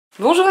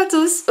Bonjour à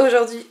tous,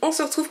 aujourd'hui on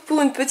se retrouve pour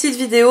une petite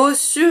vidéo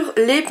sur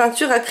les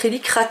peintures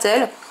acryliques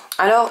Ratel.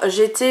 Alors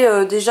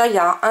j'étais déjà il y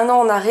a un an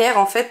en arrière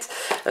en fait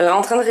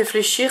en train de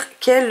réfléchir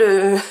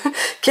quelle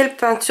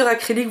peinture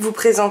acrylique vous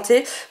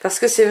présenter, parce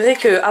que c'est vrai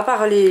que à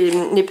part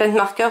les paint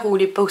markers ou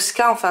les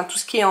Posca, enfin tout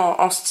ce qui est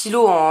en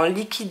stylo, en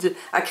liquide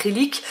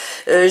acrylique,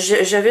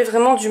 j'avais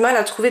vraiment du mal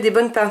à trouver des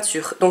bonnes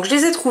peintures. Donc je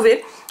les ai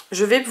trouvées.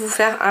 Je vais vous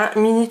faire un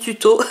mini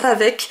tuto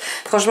avec,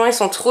 franchement ils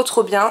sont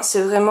trop bien, c'est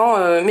vraiment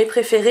mes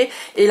préférés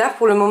et là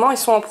pour le moment ils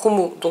sont en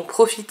promo, donc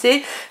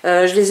profitez.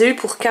 Je les ai eu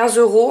pour 15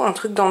 €, un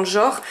truc dans le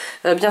genre.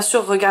 Bien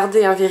sûr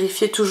regardez, hein,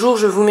 vérifiez toujours,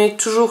 je vous mets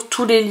toujours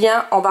tous les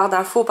liens en barre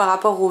d'infos par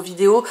rapport aux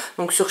vidéos,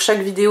 donc sur chaque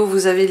vidéo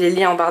vous avez les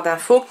liens en barre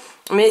d'infos,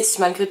 mais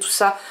si malgré tout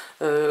ça,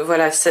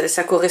 voilà,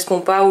 ça correspond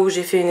pas ou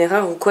j'ai fait une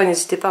erreur ou quoi,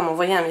 n'hésitez pas à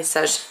m'envoyer un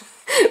message.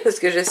 Parce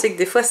que je sais que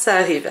des fois ça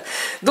arrive.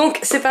 Donc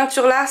ces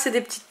peintures là, c'est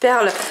des petites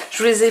perles. Je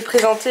vous les ai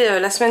présentées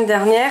la semaine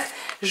dernière.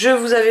 Je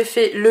vous avais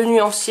fait le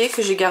nuancier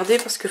que j'ai gardé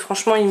parce que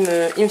franchement il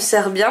me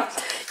sert bien.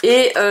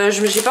 Et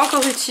je n'ai pas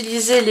encore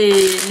utilisé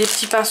les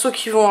petits pinceaux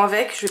qui vont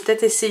avec. Je vais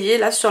peut-être essayer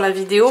là sur la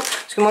vidéo.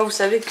 Parce que moi vous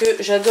savez que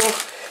j'adore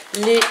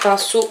les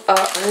pinceaux à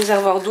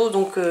réservoir d'eau.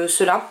 Donc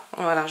ceux-là,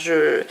 voilà,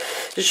 je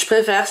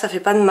préfère. Ça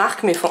fait pas de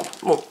marque mais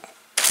bon.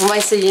 On va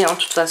essayer, hein.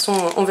 De toute façon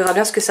on verra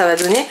bien ce que ça va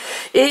donner.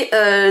 Et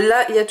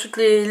là il y a toutes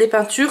les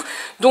peintures,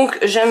 donc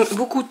j'aime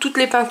beaucoup toutes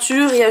les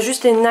peintures. Il y a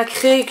juste les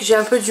nacrées que j'ai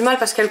un peu du mal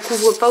parce qu'elles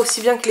couvrent pas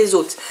aussi bien que les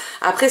autres.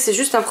 Après c'est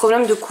juste un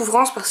problème de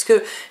couvrance parce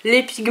que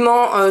les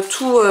pigments,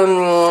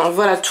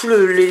 voilà,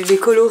 les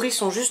coloris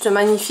sont juste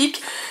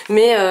magnifiques.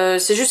 Mais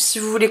c'est juste si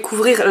vous voulez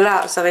couvrir,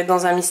 là ça va être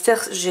dans un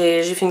mystère,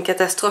 j'ai fait une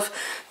catastrophe.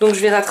 Donc je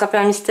vais rattraper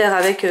un mystère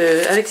avec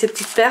ces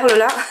petites perles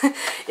là.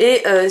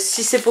 Et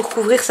si c'est pour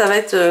couvrir ça va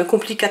être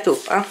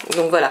complicato, hein.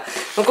 Donc voilà,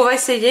 donc on va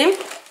essayer,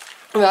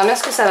 on verra bien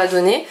ce que ça va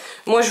donner.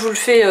 Moi je vous le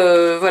fais,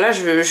 voilà,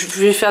 je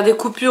vais faire des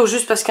coupures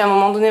juste parce qu'à un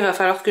moment donné il va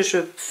falloir que je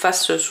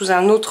fasse sous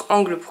un autre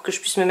angle pour que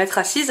je puisse me mettre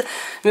assise.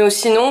 Mais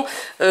sinon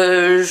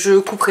je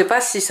couperai pas,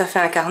 si ça fait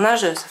un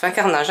carnage, ça fait un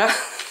carnage, hein.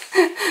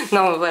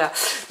 Non voilà,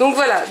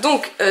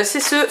 donc c'est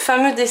ce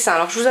fameux dessin.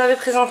 Alors je vous avais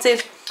présenté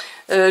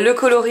le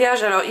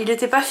coloriage, alors il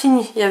n'était pas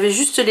fini, il y avait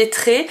juste les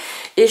traits.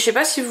 Et je sais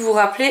pas si vous vous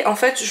rappelez, en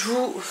fait je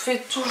vous fais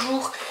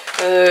toujours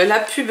la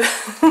pub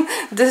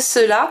de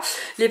ceux-là,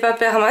 les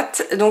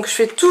papermate. Donc je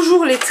fais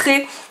toujours les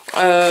traits,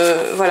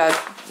 voilà.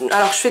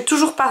 Alors je fais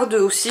toujours par deux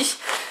aussi.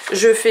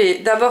 Je fais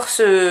d'abord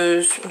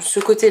ce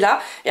côté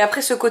là et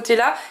après ce côté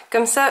là,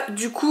 comme ça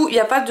du coup il n'y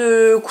a pas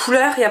de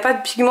couleur, il n'y a pas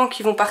de pigments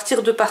qui vont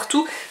partir de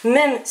partout.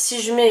 Même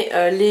si je mets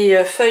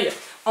les feuilles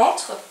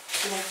entre,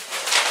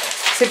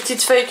 ces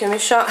petites feuilles que mes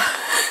chats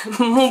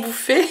m'ont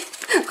bouffé.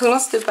 Heureusement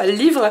c'était pas le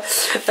livre.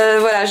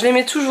 Voilà, je les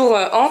mets toujours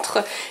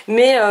entre,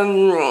 mais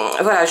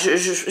voilà,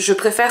 je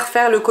préfère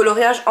faire le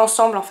coloriage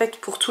ensemble en fait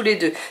pour tous les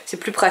deux. C'est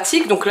plus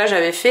pratique. Donc là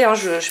j'avais fait, hein,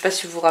 je sais pas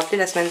si vous vous rappelez,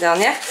 la semaine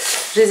dernière,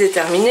 je les ai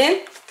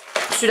terminés.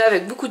 Celui-là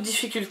avec beaucoup de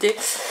difficultés.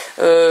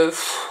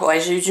 Ouais,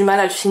 j'ai eu du mal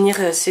à le finir.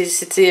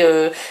 C'était,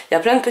 il y a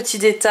plein de petits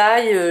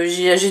détails.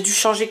 J'ai dû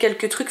changer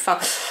quelques trucs. Enfin,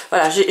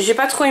 voilà, j'ai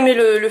pas trop aimé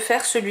le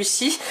faire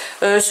celui-ci.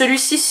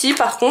 Celui-ci, si,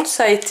 par contre,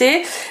 ça a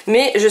été.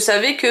 Mais je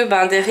savais que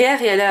derrière,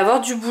 il allait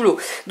avoir du boulot.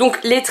 Donc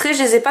les traits,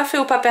 je les ai pas fait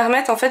au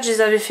papermate. En fait, je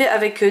les avais fait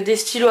avec des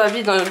stylos à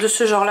billes de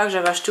ce genre-là que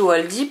j'avais acheté au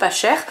Aldi, pas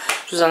cher.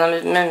 Je vous en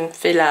avais même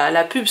fait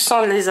la pub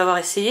sans les avoir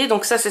essayés.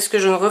 Donc ça, c'est ce que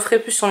je ne referai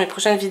plus sur mes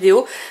prochaines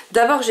vidéos.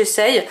 D'abord,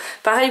 j'essaye.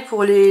 Pareil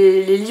pour les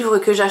livres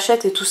que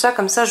j'achète et tout ça,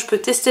 comme ça je peux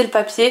tester le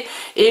papier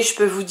et je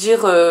peux vous dire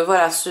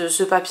voilà,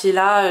 ce papier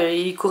là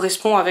il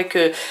correspond avec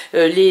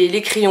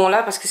les crayons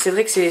là, parce que c'est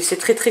vrai que c'est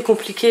très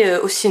compliqué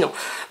sinon.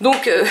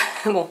 Donc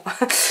bon,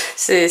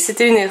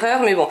 c'était une erreur,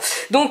 mais bon.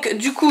 Donc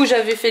du coup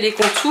j'avais fait les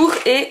contours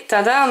et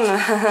tadam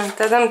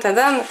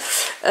tadam.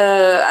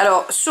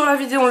 Alors sur la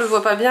vidéo on le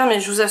voit pas bien,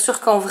 mais je vous assure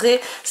qu'en vrai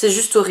c'est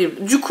juste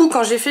horrible. Du coup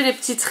quand j'ai fait les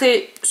petits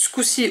traits ce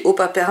coup-ci au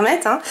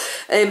papermate, hein,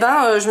 et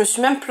je me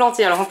suis même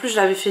plantée. Alors en plus je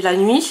l'avais fait la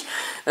nuit.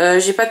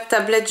 J'ai pas de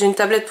tablette, j'ai une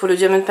tablette pour le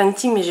diamond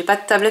painting mais j'ai pas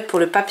de tablette pour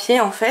le papier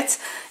en fait.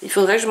 Il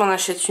faudrait que je m'en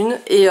achète une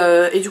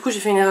et du coup j'ai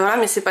fait une erreur là,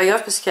 mais c'est pas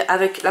grave parce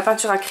qu'avec la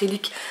peinture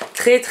acrylique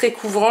très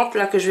couvrante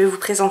là que je vais vous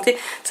présenter,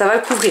 ça va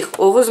le couvrir,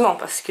 heureusement,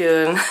 parce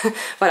que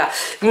voilà.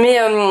 Mais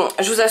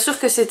je vous assure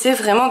que c'était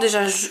vraiment, déjà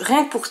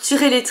rien que pour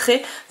tirer les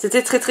traits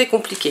c'était très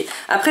compliqué.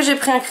 Après j'ai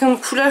pris un crayon de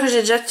couleur et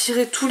j'ai déjà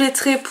tiré tous les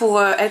traits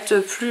pour être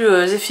plus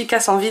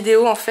efficace en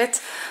vidéo en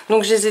fait.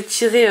 Donc je les ai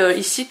tirés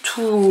ici,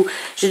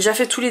 j'ai déjà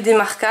fait tous les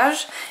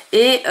démarquages.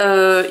 Et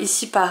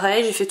ici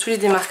pareil, j'ai fait tous les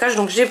démarquages.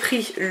 Donc j'ai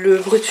pris le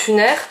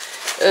Brutfuner.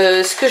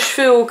 Ce que je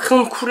fais au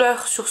crayon de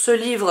couleur sur ce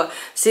livre,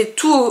 c'est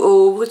tout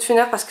au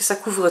Brutfuner parce que ça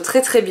couvre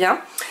très bien.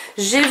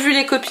 J'ai vu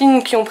les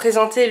copines qui ont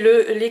présenté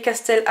les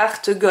Castel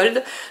Art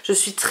Gold. Je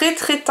suis très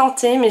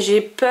tentée, mais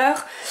j'ai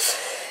peur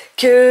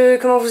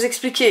comment vous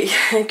expliquer,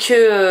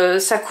 que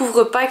ça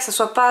couvre pas et que ça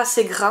soit pas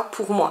assez gras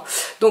pour moi.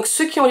 Donc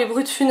ceux qui ont les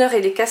Brutfuner et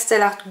les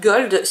Castel Art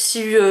Gold,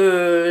 si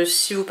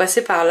vous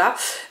passez par là,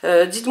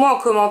 dites-moi en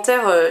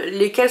commentaire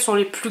lesquels sont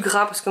les plus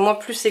gras, parce que moi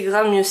plus c'est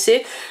gras mieux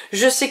c'est.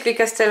 Je sais que les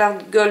Castel Art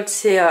Gold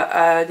c'est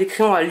des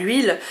crayons à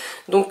l'huile,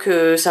 donc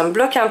ça me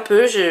bloque un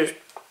peu.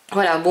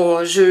 Voilà, bon,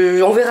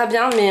 on verra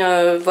bien, mais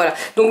voilà.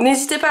 Donc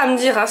n'hésitez pas à me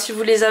dire hein, si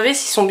vous les avez,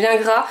 s'ils sont bien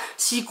gras,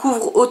 s'ils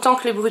couvrent autant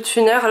que les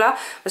Brutfuner là,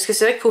 parce que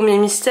c'est vrai que pour mes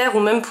mystères,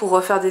 ou même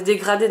pour faire des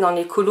dégradés dans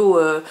les colos,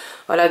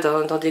 voilà,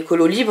 dans des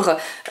colos libres,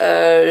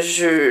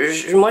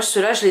 moi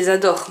ceux-là je les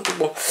adore.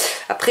 Bon,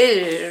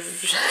 après,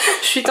 je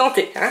suis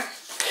tentée, hein.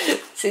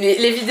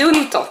 Les vidéos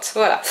nous tentent,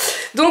 voilà.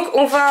 Donc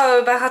on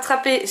va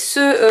rattraper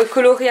ce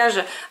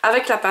coloriage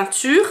avec la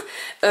peinture.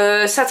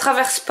 Ça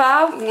traverse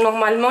pas,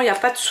 normalement il n'y a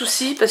pas de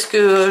souci, parce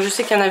que je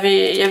sais qu'il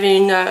y avait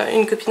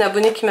une copine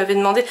abonnée qui m'avait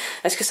demandé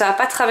est-ce que ça va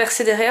pas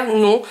traverser derrière.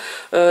 Non,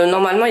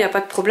 normalement il n'y a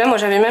pas de problème. Moi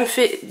j'avais même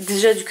fait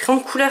déjà du crayon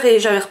de couleur et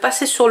j'avais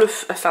repassé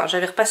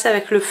j'avais repassé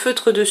avec le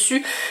feutre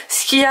dessus.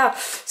 Ce qu'il y a,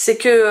 c'est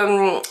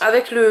que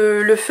avec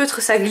le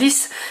feutre ça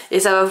glisse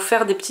et ça va vous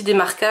faire des petits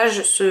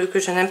démarquages, ce que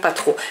je n'aime pas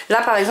trop. Là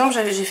par exemple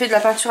j'ai fait de la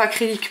peinture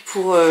acrylique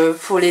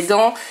pour les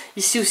dents.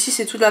 Ici aussi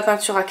c'est toute la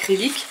peinture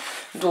acrylique.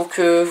 Donc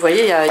vous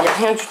voyez, il n'y a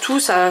rien du tout,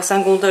 ça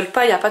ne gondole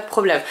pas, il n'y a pas de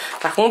problème.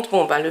 Par contre,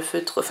 bon bah le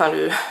feutre, enfin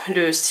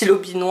le stylo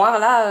binoir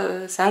là,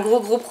 c'est un gros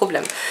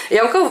problème.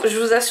 Et encore, je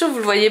vous assure, vous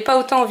le voyez pas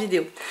autant en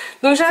vidéo.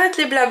 Donc j'arrête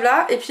les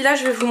blabla et puis là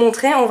je vais vous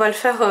montrer, on va le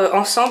faire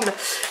ensemble.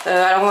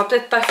 Alors on va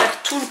peut-être pas faire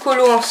tout le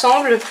colo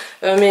ensemble,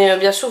 mais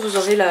bien sûr vous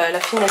aurez la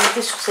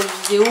finalité sur cette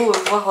vidéo,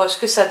 voir ce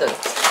que ça donne.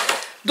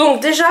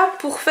 Donc déjà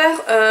pour faire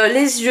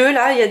les yeux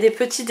là il y a des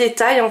petits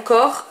détails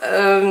encore,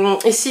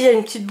 ici il y a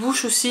une petite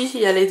bouche aussi,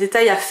 il y a les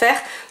détails à faire,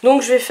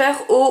 donc je vais faire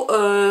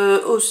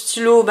au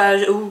stylo,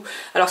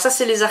 alors ça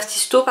c'est les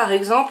Artistro par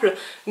exemple,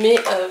 mais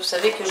vous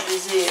savez que je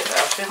les ai,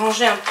 alors je vais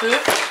ranger un peu,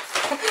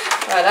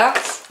 voilà,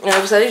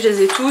 vous savez que je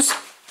les ai tous.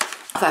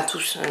 Enfin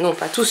tous, non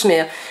pas tous,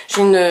 mais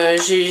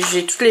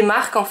j'ai toutes les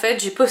marques en fait.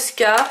 J'ai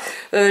Posca,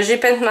 j'ai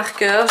Paint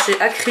Marker,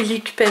 j'ai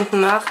acrylique Paint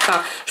Mark,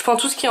 enfin je prends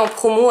tout ce qui est en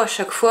promo à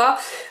chaque fois.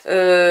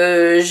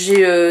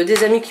 J'ai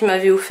des amis qui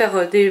m'avaient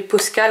offert des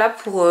Posca là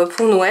pour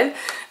Noël.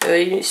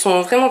 Ils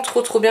sont vraiment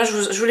trop bien,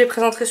 je vous les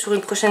présenterai sur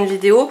une prochaine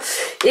vidéo.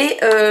 Et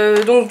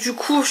donc du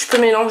coup je peux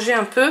mélanger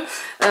un peu.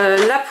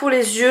 Là pour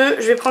les yeux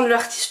je vais prendre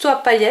l'Artistro à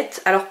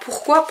paillettes. Alors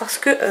pourquoi? Parce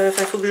que,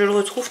 il faut que je le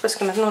retrouve parce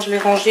que maintenant je l'ai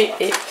rangé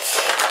et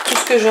tout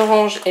ce que je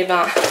range, et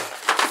ben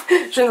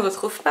je ne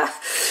retrouve pas.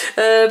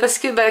 Parce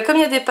que comme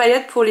il y a des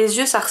paillettes pour les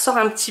yeux, ça ressort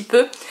un petit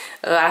peu.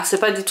 Alors c'est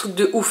pas des trucs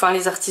de ouf, hein,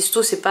 les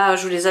Artistro, c'est pas,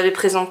 je vous les avais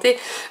présentés,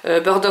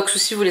 Burdox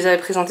aussi vous les avez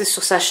présentés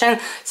sur sa chaîne,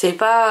 c'est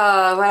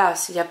pas, voilà,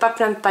 il n'y a pas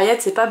plein de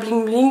paillettes, c'est pas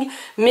bling bling,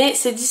 mais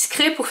c'est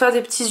discret pour faire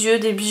des petits yeux,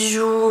 des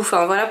bijoux,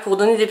 enfin voilà, pour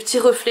donner des petits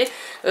reflets,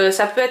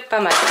 ça peut être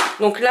pas mal.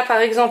 Donc là par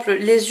exemple,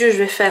 les yeux je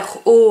vais faire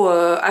au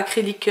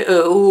acrylique,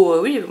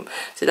 oui,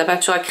 c'est de la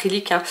peinture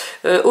acrylique, hein,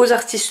 aux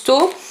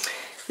Artistro.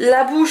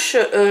 La bouche,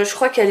 je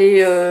crois qu'elle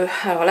est...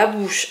 alors la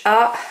bouche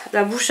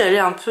elle est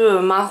un peu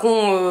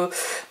marron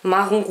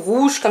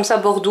rouge, comme ça,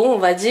 bordeaux on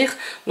va dire.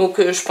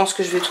 Donc je pense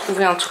que je vais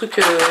trouver un truc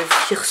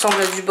qui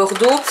ressemble à du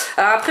bordeaux.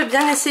 Alors après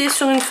bien essayer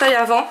sur une feuille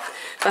avant.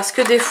 Parce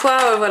que des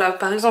fois, voilà,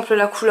 par exemple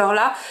la couleur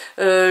là,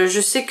 je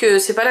sais que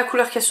c'est pas la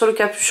couleur qu'il y a sur le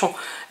capuchon.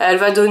 Elle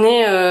va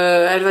donner,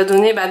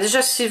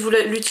 déjà si vous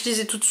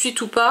l'utilisez tout de suite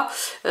ou pas,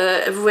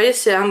 vous voyez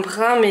c'est un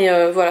brun,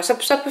 mais voilà, ça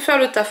peut faire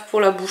le taf pour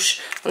la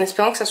bouche, en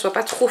espérant que ça soit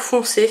pas trop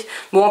foncé.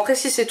 Bon après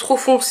si c'est trop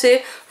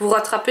foncé, vous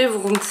rattrapez,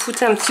 vous me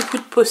foutez un petit coup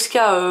de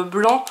Posca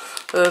blanc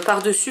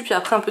par dessus, puis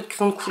après un peu de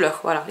crayon de couleur.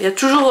 Voilà, il y a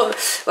toujours,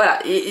 voilà,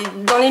 et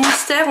dans les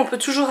mystères on peut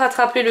toujours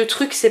rattraper le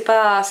truc, c'est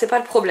pas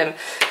le problème.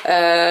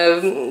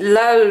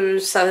 Là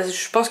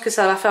je pense que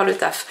ça va faire le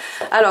taf.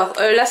 Alors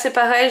là c'est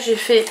pareil, j'ai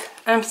fait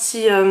un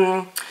petit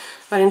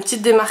voilà, une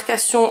petite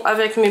démarcation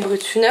avec mes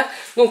Brutfuner.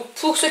 Donc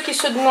pour ceux qui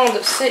se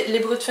demandent, c'est les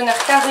Brutfuner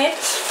carrés.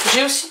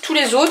 J'ai aussi tous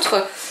les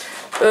autres.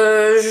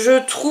 Je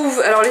trouve,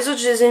 alors les autres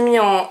je les ai mis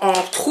en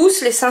trousse,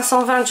 les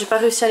 520 j'ai pas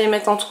réussi à les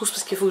mettre en trousse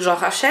parce qu'il faut que j'en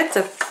rachète.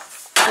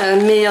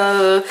 Mais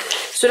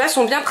ceux-là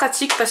sont bien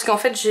pratiques parce qu'en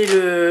fait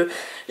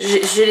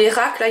j'ai les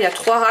racks, là il y a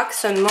 3 racks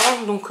seulement,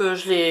 donc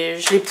je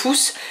les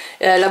pousse.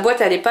 La boîte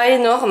elle est pas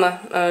énorme,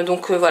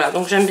 donc voilà,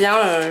 donc j'aime bien.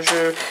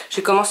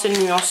 J'ai commencé le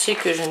nuancier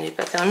que je n'ai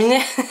pas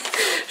terminé.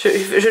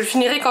 je le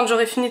finirai quand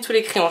j'aurai fini tous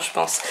les crayons je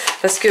pense,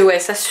 parce que ouais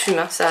ça se fume,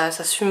 hein, ça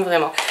se fume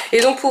vraiment.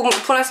 Et donc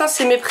pour l'instant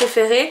c'est mes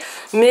préférés,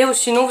 mais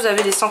sinon vous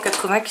avez les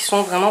 180 qui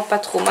sont vraiment pas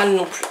trop mal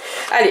non plus.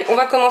 Allez, on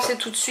va commencer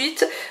tout de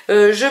suite.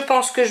 Je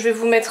pense que je vais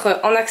vous mettre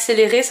en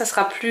accéléré, ça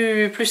sera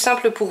plus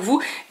simple pour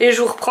vous, et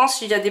je vous reprends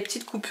s'il y a des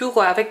petites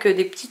coupures avec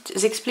des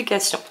petites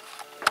explications.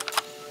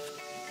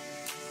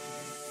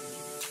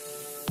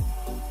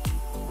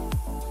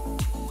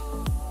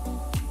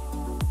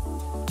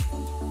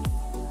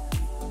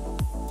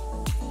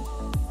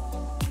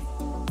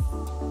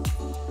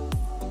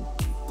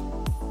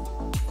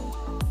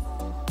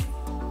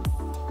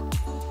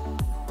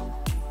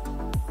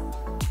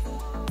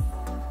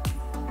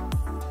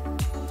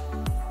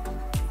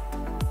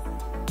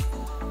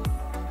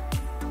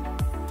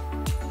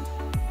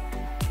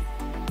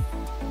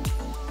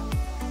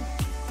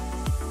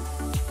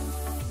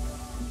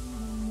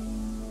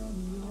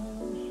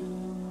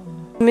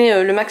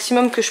 Mais le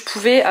maximum que je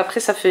pouvais, après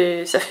ça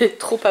fait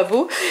trop pas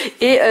beau.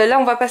 Et là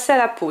on va passer à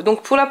la peau.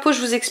 Donc pour la peau je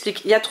vous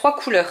explique, il y a 3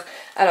 couleurs.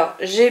 Alors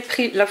j'ai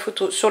pris la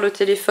photo sur le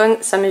téléphone,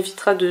 ça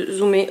m'évitera de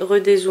zoomer,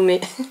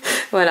 redézoomer.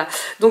 Voilà,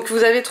 donc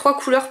vous avez 3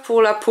 couleurs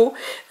pour la peau.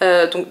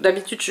 Donc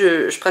d'habitude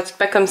je pratique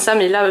pas comme ça,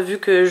 mais là vu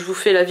que je vous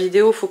fais la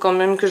vidéo, il faut quand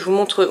même que je vous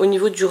montre au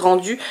niveau du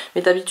rendu.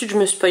 Mais d'habitude je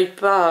me spoil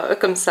pas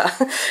comme ça.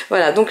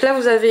 Voilà, donc là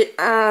vous avez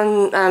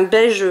un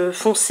beige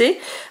foncé,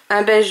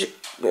 un beige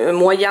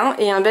moyen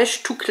et un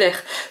beige tout clair.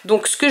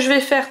 Donc ce que je vais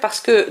faire, parce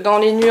que dans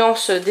les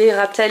nuances des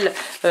Ratel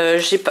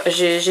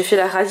j'ai fait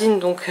la radine,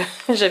 donc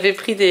j'avais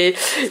pris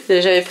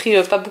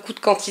pas beaucoup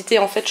de quantité,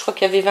 en fait je crois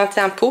qu'il y avait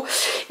 21 pots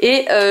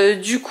et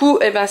du coup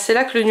c'est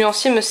là que le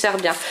nuancier me sert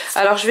bien.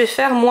 Alors je vais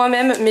faire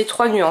moi-même mes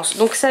 3 nuances.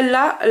 Donc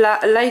celle-là, la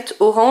light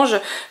orange,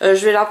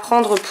 je vais la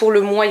prendre pour le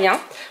moyen.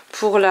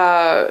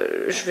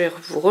 Je vais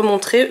vous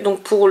remontrer,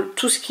 donc pour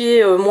tout ce qui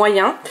est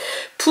moyen.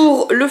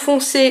 Pour le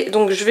foncé,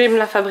 donc je vais me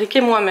la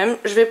fabriquer moi-même.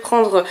 Je vais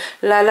prendre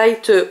la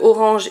light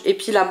orange et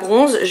puis la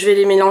bronze, je vais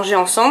les mélanger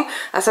ensemble.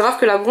 À savoir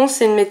que la bronze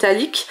c'est une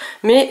métallique,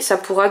 mais ça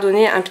pourra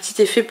donner un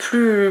petit effet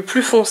plus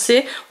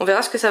foncé. On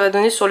verra ce que ça va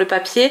donner sur le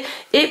papier.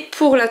 Et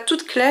pour la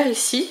toute claire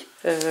ici,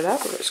 là,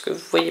 parce que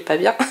vous voyez pas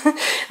bien,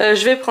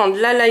 je vais prendre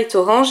la light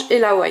orange et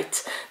la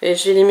white et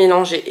je vais les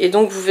mélanger. Et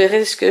donc vous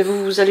verrez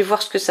vous allez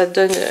voir ce que ça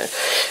donne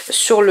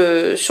sur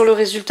le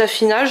résultat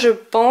final. Je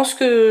pense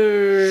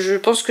que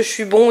je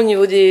suis bon au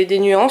niveau des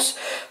nuances.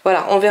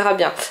 Voilà, on verra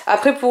bien.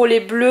 Après pour les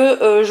bleus,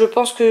 je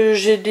pense que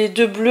j'ai des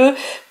 2 bleus.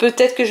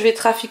 Peut-être que je vais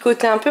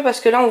traficoter un peu parce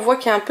que là on voit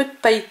qu'il y a un peu de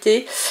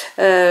pailleté.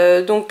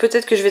 Donc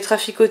peut-être que je vais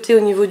traficoter au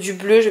niveau du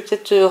bleu. Je vais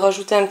peut-être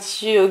rajouter un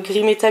petit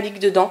gris métallique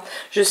dedans.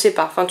 Je sais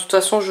pas. Enfin de toute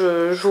façon je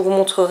vous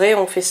remontrerai,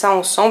 on fait ça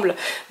ensemble.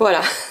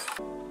 Voilà.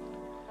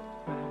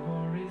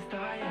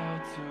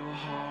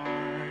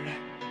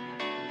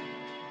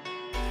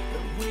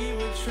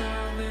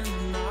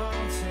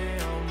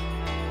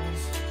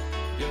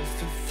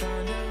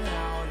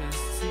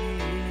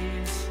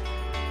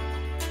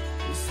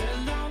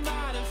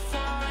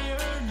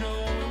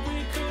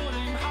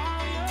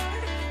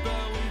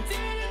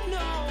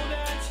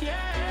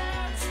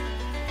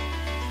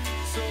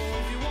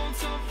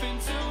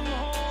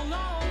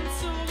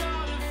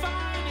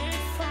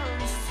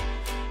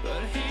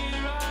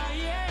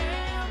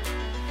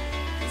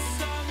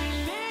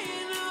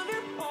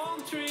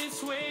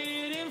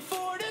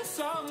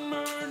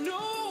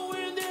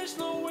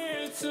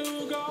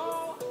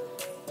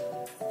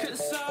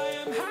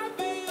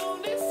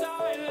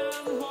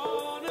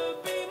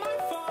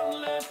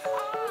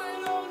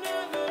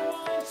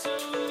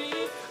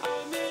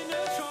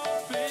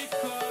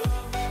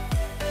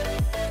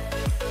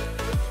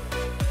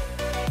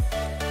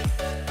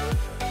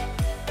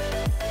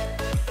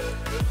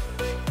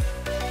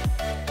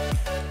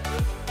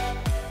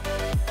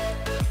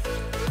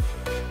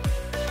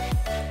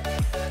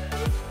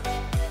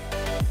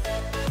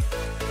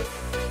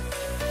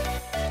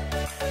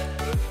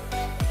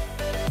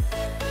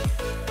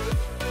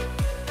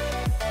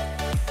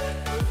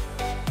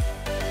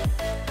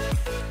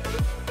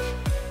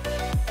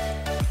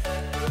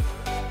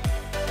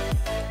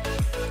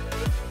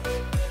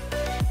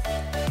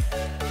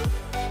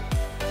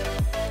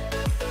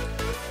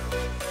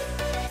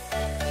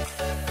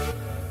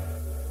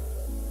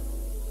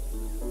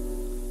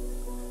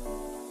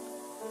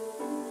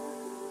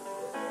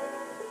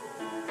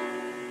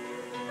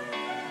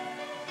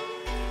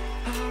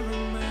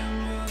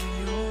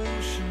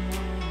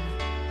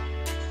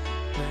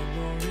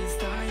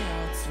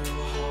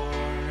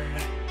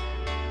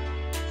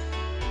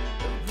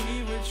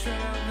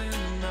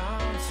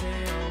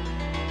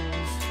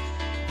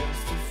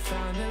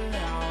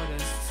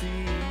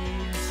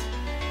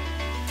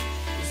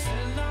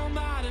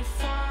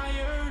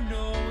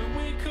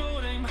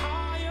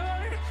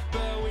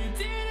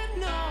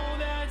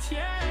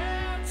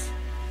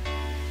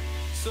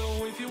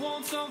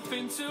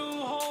 Something to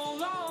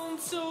hold on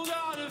to,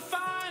 gotta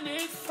find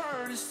it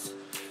first.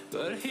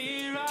 But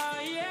here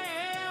I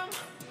am,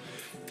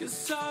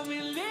 'cause I've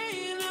been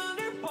laying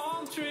under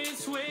palm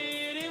trees,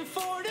 waiting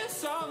for the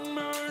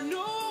summer,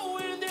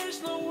 knowing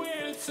there's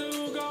nowhere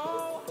to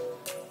go.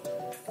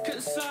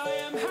 'Cause I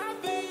am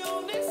happy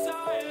on this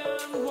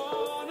island,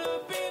 wanna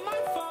be my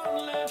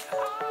fun land.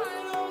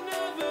 I don't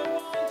ever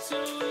want to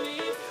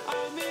leave,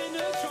 I'm in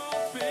a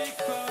tropic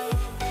club.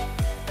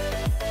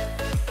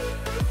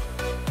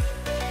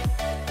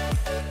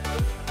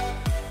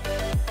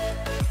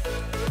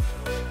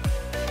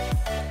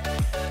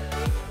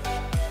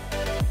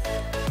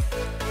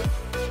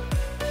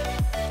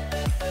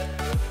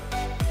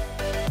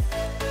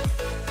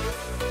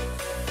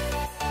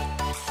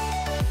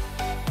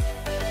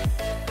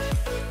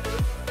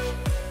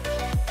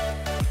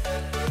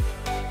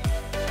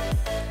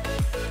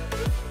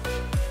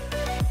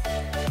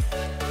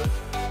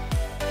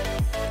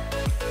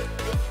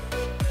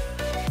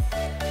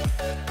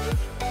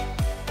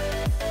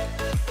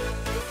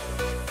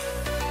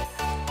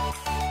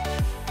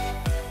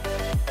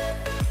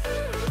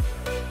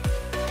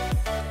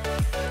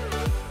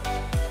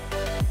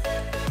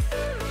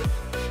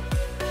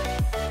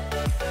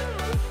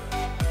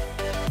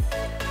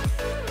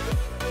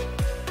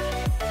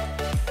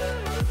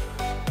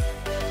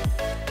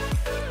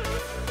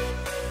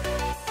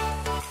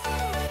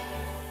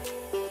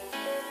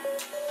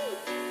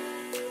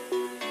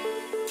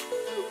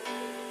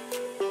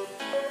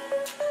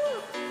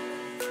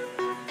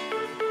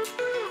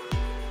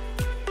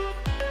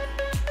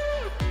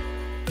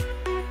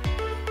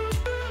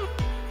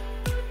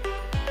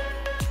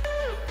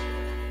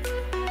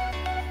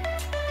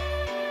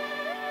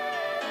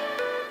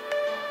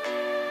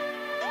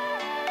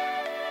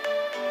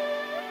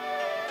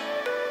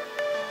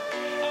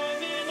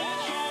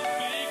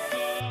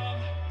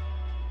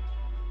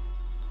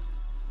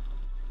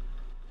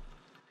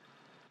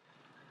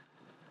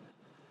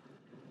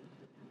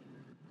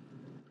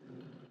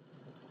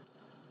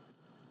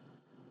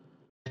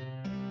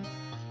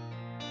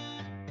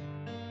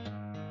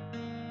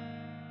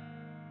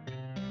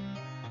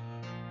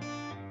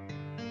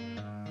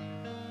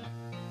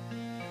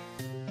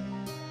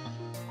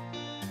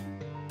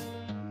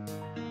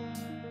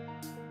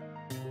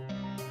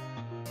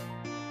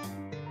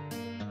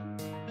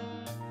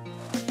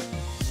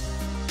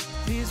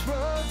 These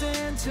roads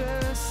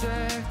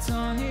intersect,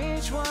 on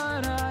each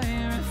one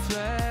I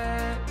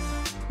reflect.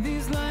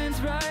 These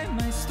lines write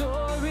my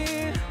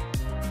story.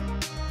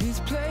 These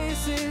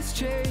places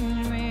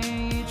change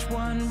me, each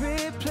one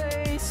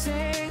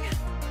replacing,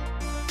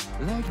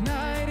 like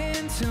night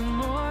into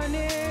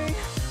morning.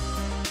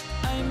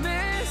 I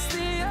miss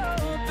the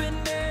open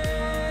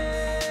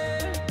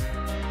air,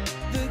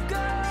 the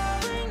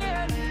going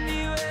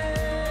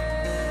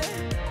anywhere,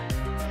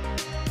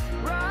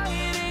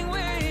 riding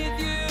with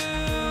you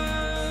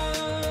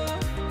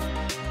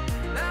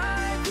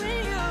like we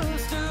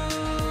used to.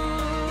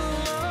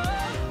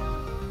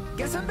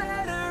 Guess I'm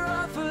better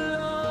off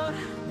alone,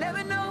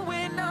 never know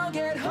when I'll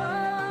get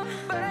home,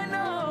 but I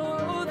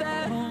know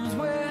that home's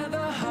where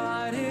the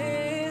heart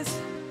is.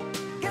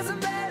 Guess I'm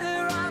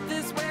better off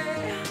this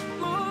way,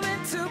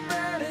 moving to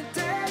better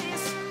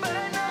days, but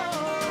I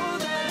know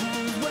that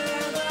home's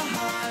where the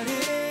heart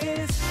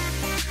is.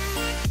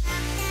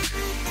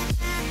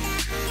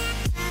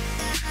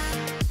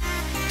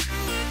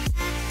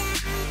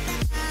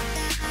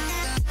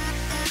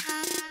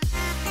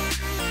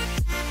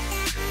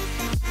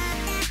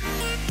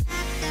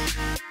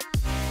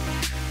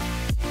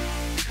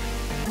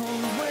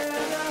 Home's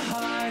where the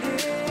heart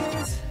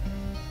is.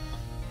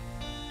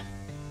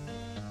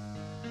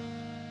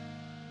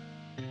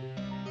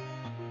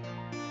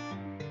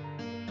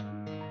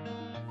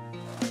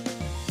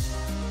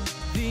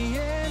 The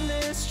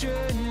endless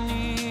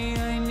journey,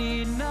 I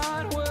need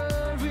not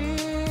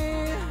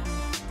worry,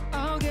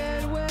 I'll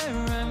get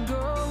where I'm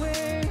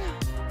going.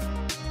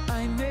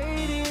 I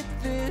made it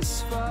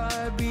this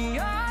far,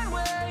 beyond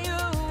where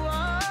you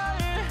are,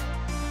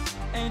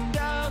 and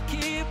I'll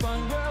keep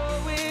on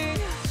growing.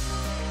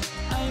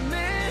 I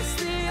miss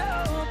the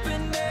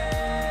open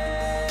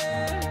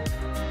air,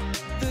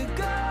 the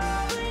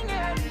going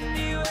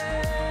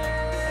anywhere,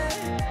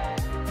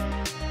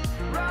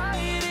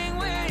 riding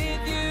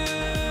with you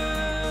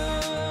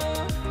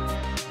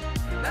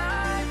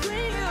like we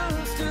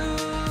used to.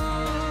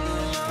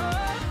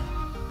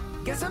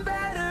 Guess I'm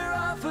better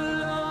off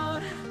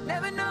alone,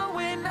 never know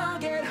when I'll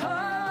get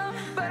home,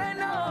 but I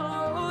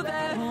know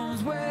that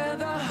home's where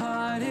the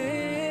heart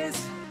is.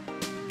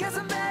 Guess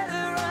I'm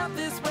better off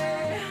this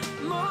way,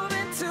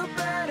 moving to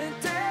better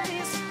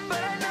days,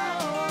 but I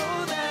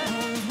know that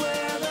home's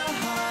where the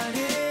heart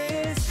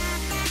is.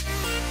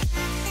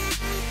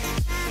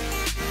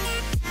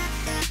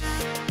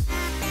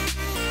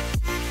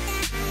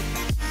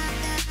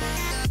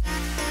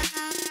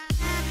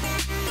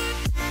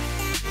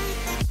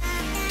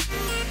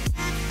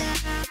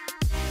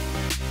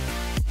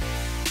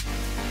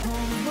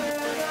 Home's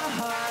where the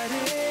heart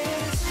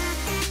is.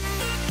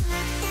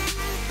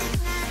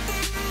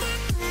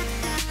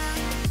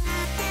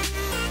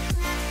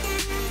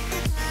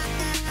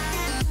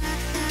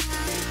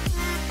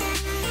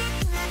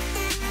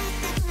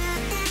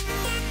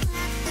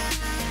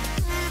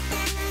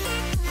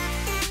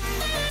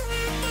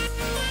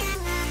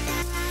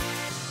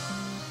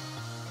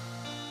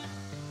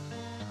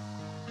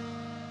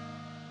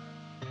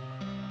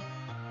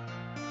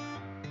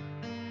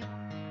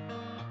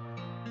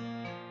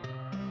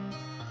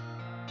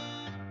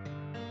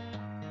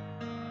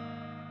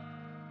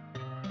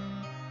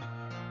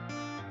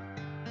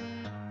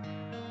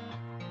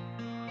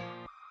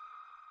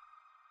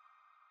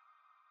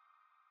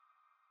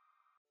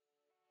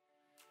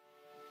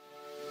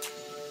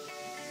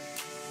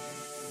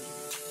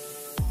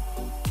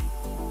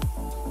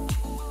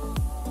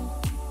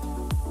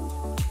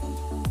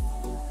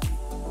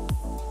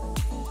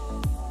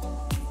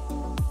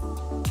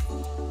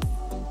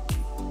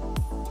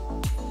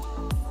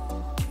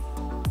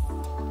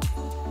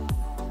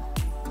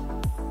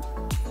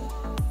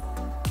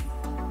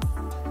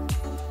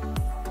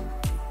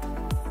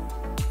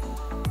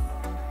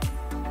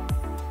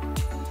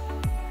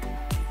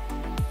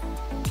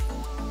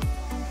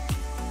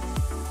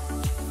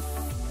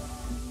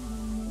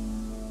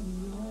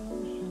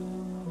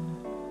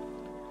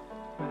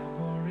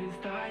 Memories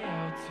die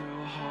out too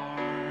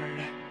hard.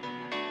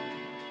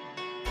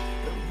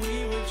 But we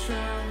were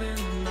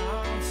traveling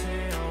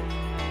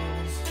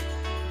mountains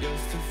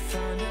just to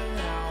find the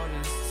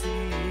loudest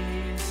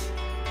seas.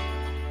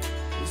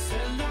 We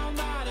sat down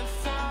by the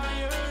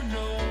fire,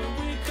 knowing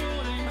we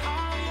could aim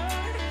higher,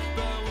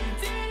 but we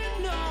didn't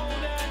know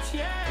that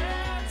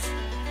yet.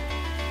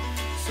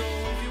 So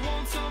if you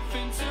want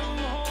something to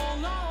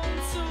hold on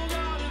to,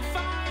 gotta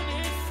find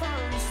it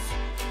first.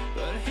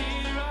 But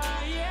here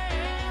I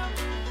am,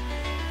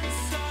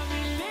 'cause I've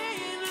been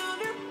laying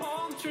under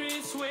palm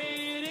trees,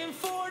 waiting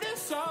for the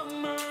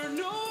summer,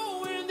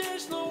 knowing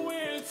there's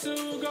nowhere to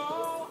go.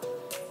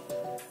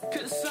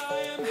 'Cause I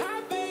am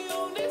happy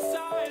on this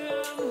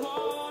island,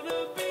 wanna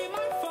be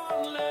my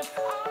farmland.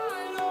 I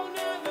don't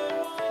ever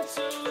want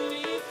to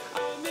leave,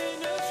 I'm in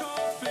a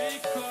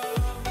tropic club.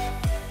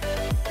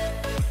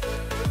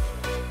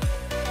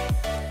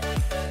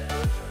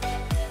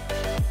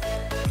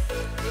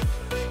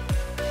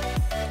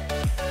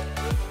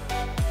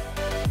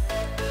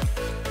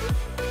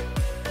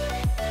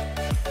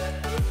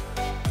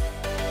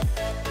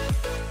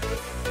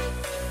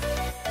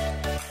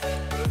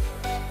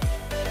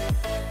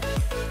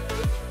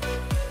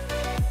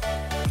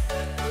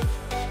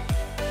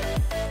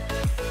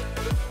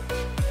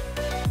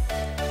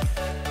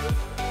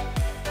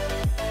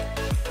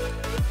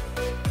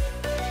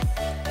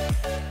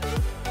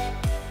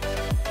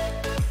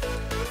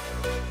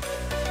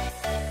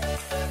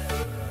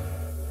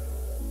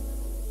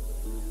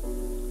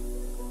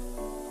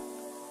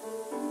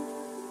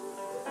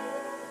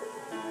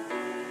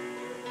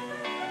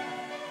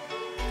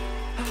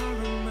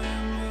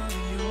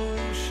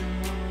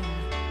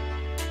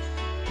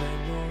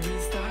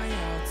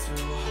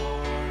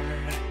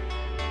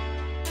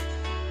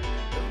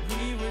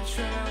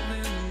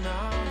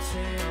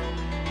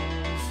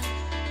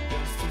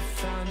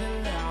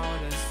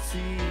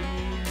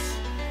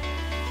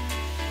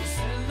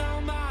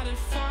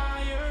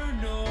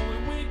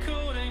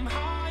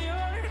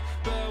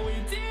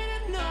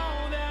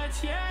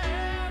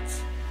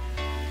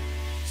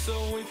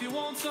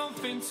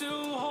 to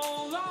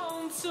hold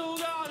on to,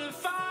 gotta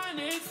find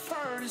it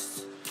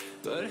first.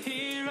 But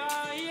here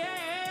I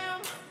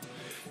am,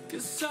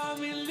 'cause I've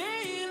been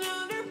laying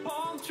under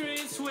palm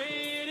trees,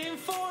 waiting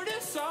for the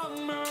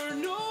summer,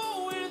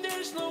 knowing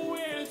there's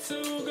nowhere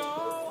to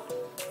go.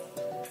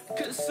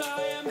 'Cause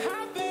I am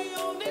happy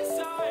on this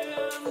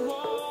island,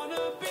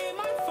 wanna be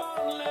my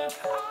funland.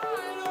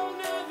 I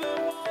don't ever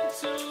want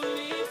to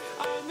leave,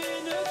 I'm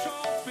in a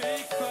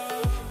tropic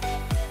club.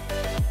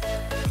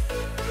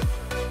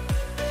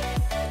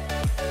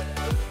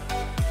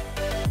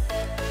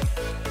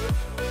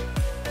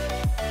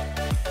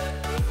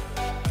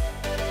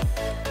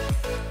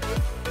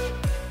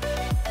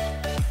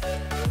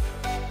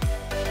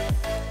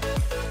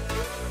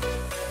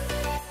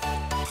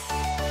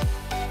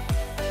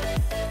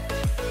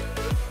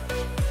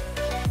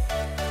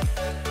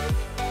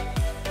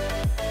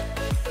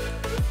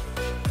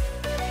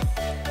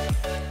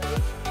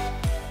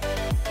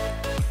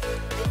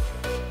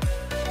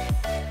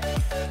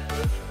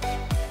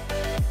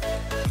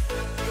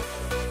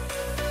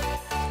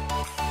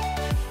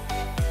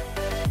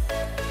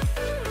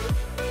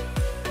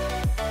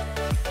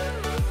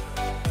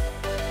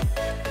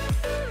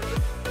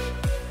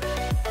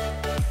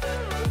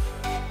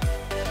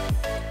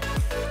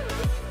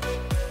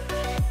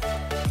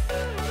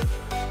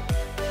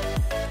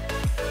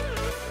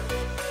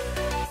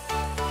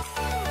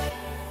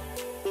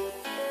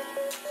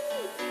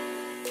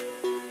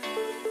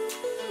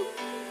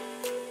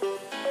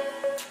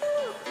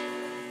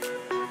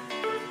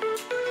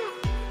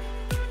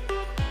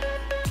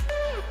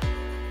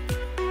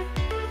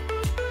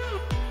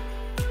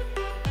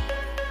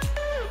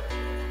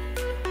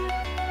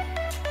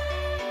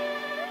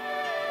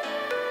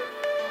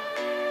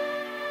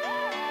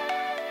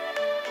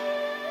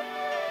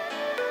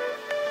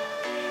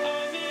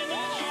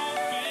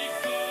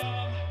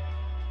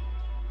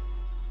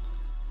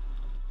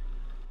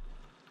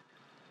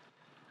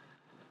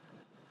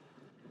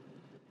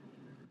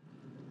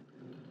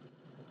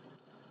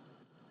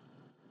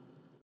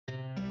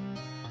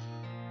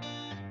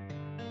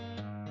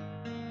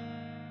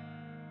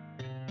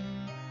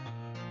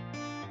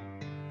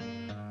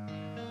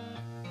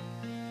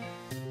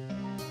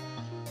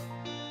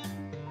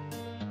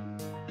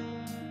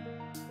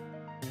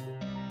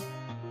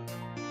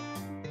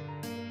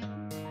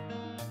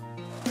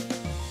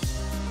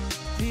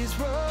 These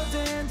roads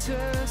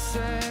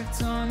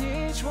intersect, on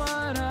each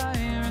one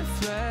I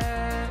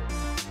reflect.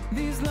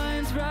 These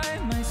lines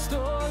write my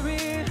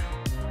story,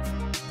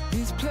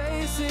 these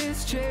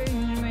places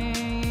change me,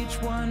 each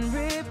one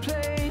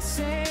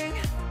replacing,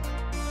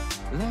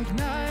 like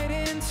night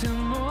into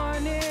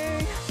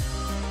morning.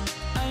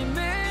 I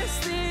miss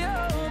the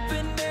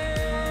open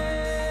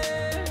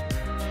air,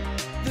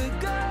 the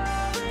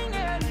going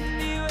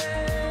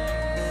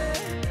anywhere,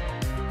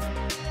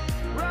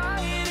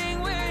 riding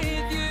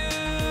with you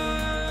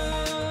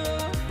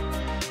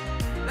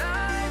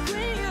like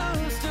we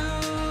used to.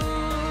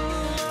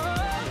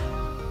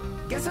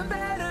 Guess I'm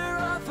better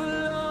off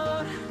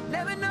alone,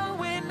 never know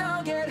when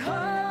I'll get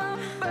home,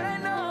 but I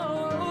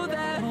know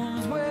that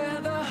home's where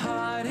the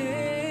heart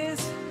is.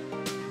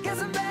 Guess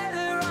I'm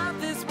better off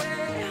this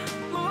way,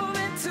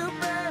 moving to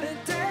better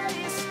days.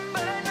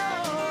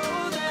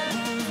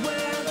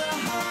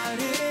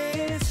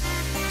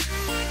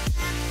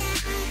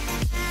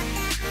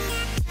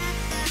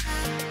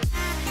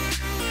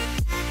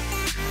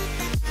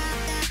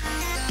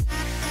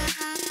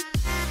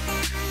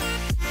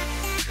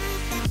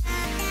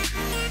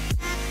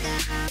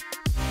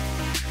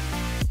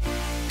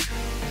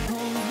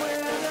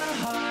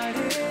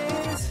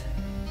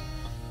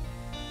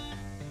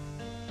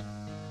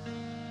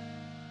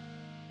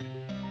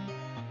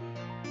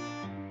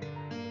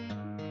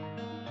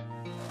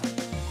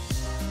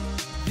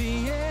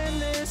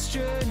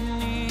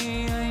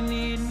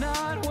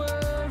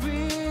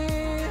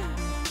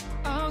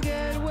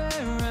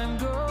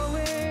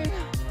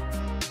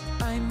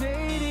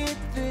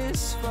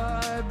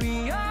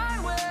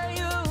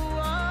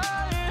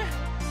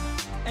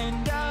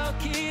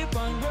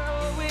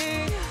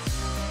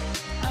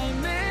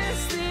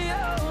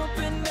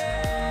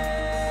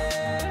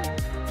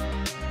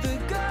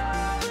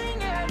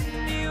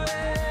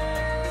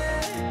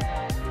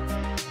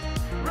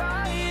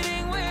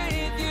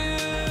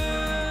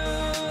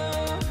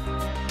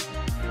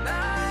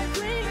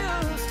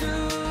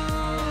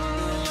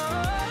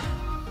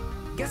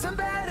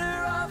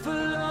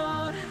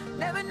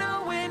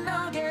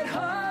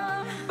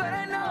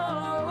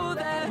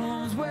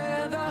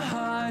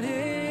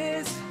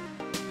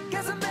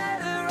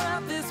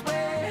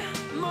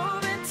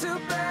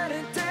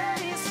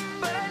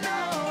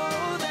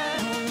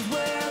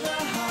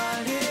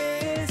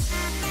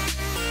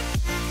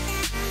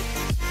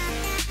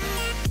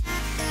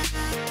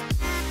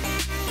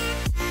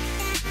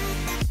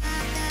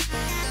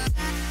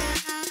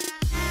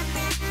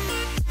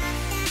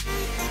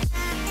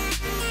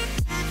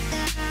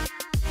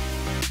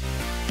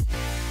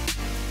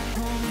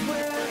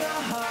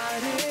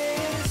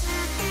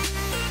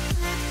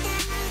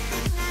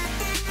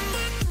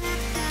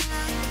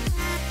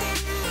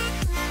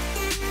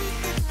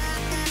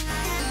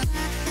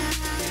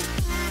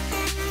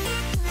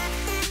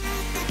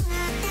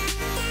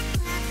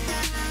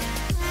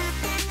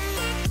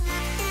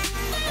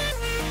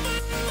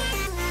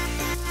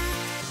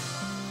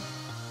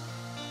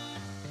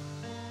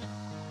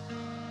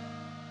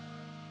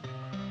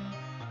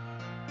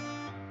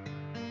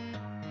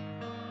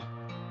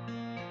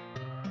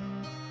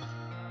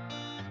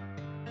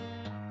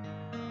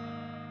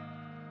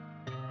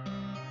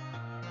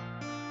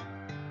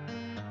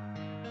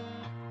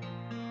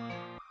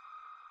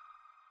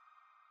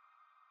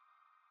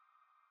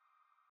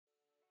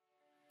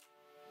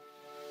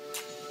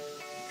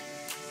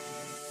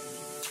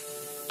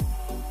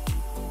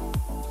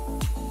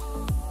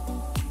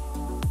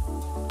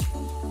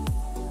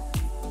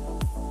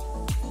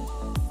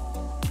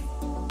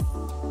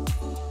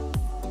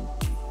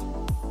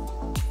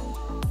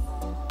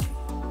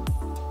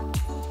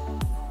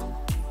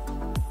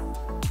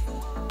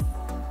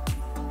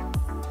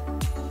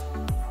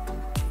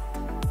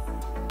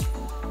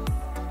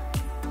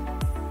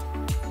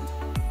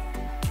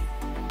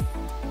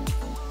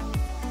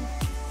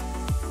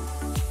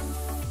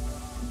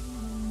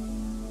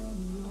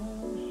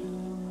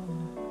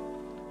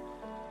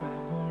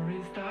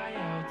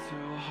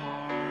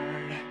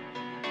 heart.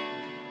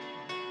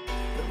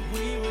 And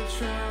we were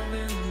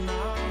traveling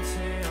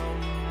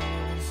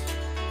mountains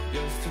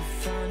just to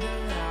find the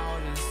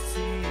loudest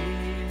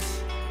seas.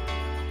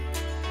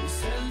 We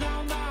sat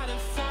down by the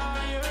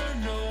fire,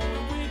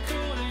 knowing we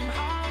couldn't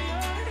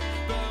higher,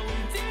 but we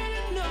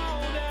didn't know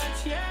that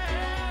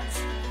yet.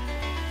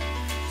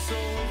 So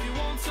if you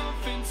want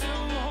something to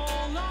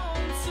hold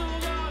on to,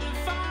 gotta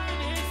find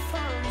it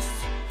first.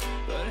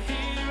 But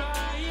here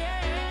I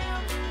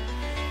am,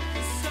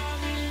 'cause I've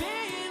been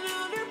laying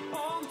under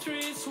palm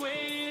trees,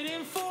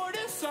 waiting for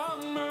the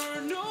summer,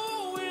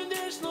 knowing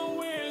there's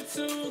nowhere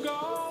to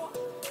go.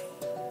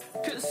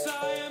 'Cause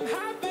I am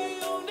happy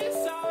on this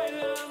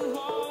island,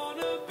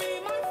 wanna be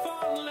my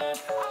funland.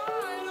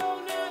 I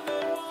don't ever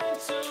want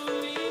to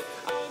leave.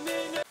 I'm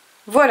in a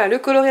Voilà, le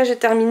coloriage est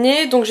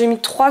terminé, donc j'ai mis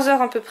 3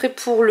 heures à peu près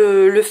pour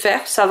le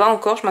faire, ça va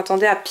encore, je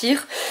m'attendais à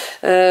pire.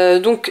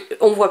 Donc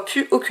on voit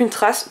plus aucune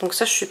trace, donc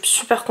ça je suis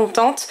super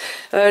contente.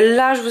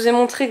 Là je vous ai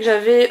montré que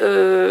j'avais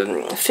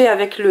fait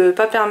avec le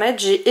papermate,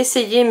 j'ai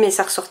essayé mais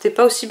ça ressortait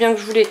pas aussi bien que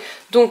je voulais,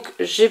 donc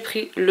j'ai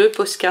pris le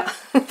Posca,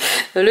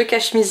 le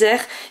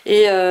cache-misère,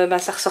 et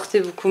ça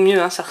ressortait beaucoup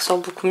mieux, hein, ça ressort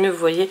beaucoup mieux, vous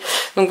voyez.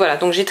 Donc voilà,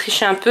 donc j'ai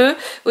triché un peu,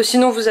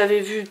 sinon vous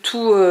avez vu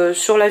tout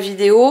sur la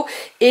vidéo,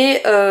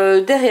 et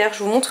derrière,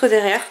 je vous montre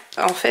derrière,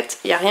 en fait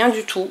il n'y a rien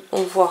du tout,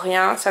 on voit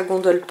rien, ça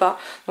gondole pas,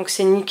 donc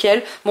c'est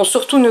nickel. Bon,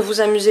 surtout ne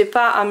vous amusez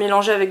pas à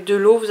mélanger avec de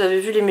l'eau, vous avez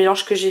vu les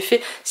mélanges que j'ai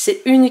fait,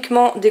 c'est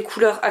uniquement des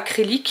couleurs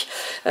acryliques.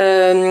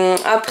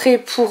 Après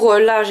pour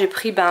là j'ai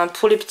pris,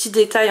 pour les petits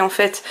détails en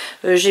fait,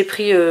 j'ai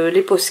pris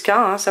les Posca,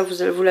 hein, ça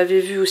vous l'avez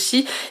vu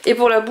aussi. Et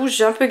pour la bouche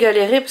j'ai un peu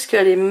galéré parce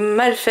qu'elle est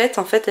mal faite,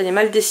 en fait elle est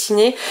mal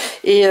dessinée,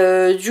 et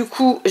du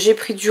coup j'ai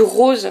pris du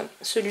rose,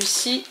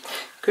 celui-ci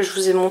que je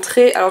vous ai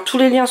montré. Alors tous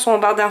les liens sont en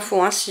barre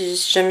d'infos, hein, si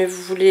jamais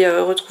vous voulez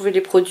retrouver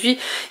les produits.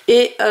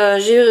 Et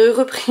j'ai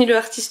repris le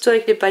Artistro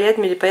avec les paillettes,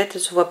 mais les paillettes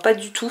elles se voient pas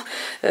du tout.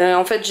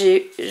 En fait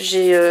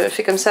j'ai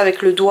fait comme ça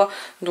avec le doigt,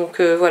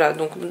 donc voilà,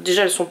 donc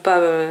déjà elles sont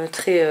pas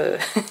très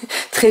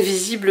très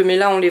visibles, mais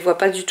là on les voit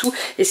pas du tout.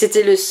 Et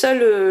c'était le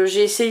seul,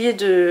 j'ai essayé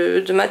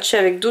de matcher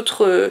avec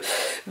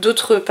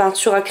d'autres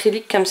peintures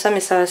acryliques comme ça,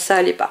 mais ça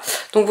allait pas.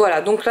 Donc voilà,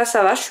 donc là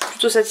ça va, je suis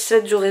plutôt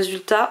satisfaite du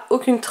résultat,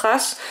 aucune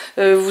trace.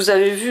 Vous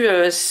avez vu,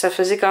 ça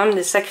faisait quand même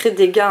des sacrés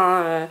dégâts,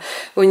 hein,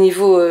 au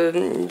niveau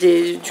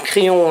du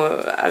crayon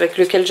avec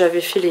lequel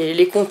j'avais fait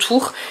les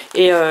contours.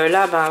 Et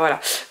là voilà,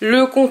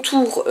 le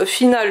contour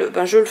final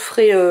je le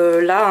ferai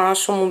là, hein,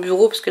 sur mon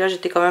bureau, parce que là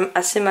j'étais quand même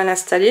assez mal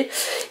installée.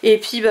 Et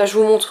puis je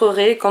vous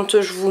montrerai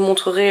quand je vous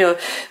montrerai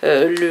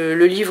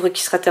le livre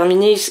qui sera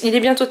terminé. Il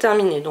est bientôt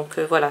terminé, donc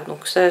voilà,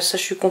 donc ça je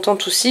suis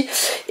contente aussi.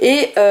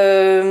 Et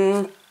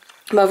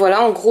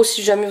voilà, en gros,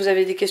 si jamais vous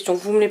avez des questions,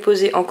 vous me les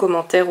posez en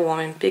commentaire ou en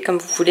MP, comme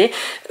vous voulez.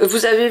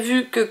 Vous avez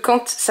vu que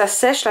quand ça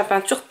sèche, la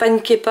peinture,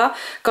 paniquez pas.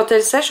 Quand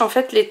elle sèche, en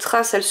fait, les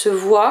traces, elles se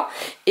voient,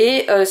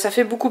 et ça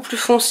fait beaucoup plus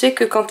foncé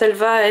que quand elle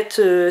va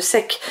être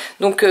sec.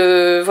 Donc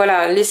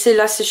voilà,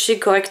 laissez-la sécher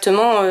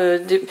correctement.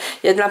 Il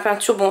y a de la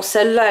peinture, bon,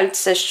 celle-là, elle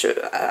sèche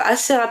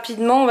assez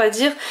rapidement, on va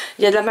dire.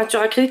 Il y a de la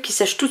peinture acrylique qui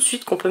sèche tout de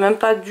suite, qu'on peut même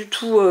pas du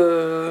tout,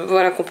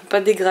 voilà, qu'on peut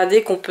pas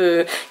dégrader,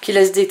 qui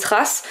laisse des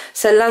traces.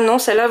 Celle-là, non,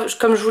 celle-là,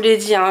 comme je vous l'ai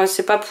dit, hein,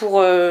 c'est pas pour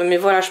mais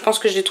voilà, je pense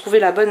que j'ai trouvé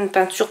la bonne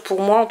peinture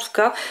pour moi, en tout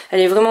cas elle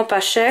est vraiment pas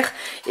chère,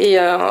 et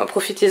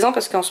profitez-en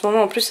parce qu'en ce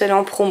moment en plus elle est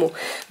en promo,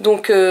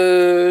 donc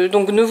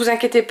ne vous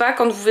inquiétez pas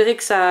quand vous verrez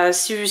que ça,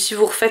 si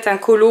vous refaites un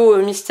colo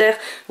mystère,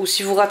 ou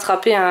si vous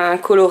rattrapez un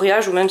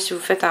coloriage, ou même si vous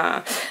faites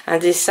un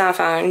dessin,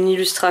 enfin une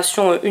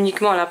illustration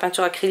uniquement à la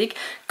peinture acrylique,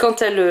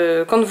 quand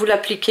vous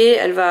l'appliquez,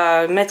 elle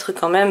va mettre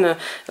quand même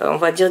on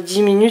va dire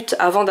 10 minutes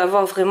avant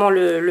d'avoir vraiment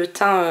le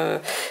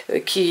teint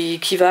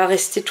qui va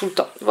rester tout le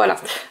temps. Voilà,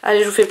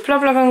 allez, je vous fais plein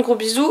de gros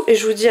bisous, et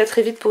je vous dis à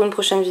très vite pour une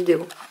prochaine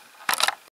vidéo.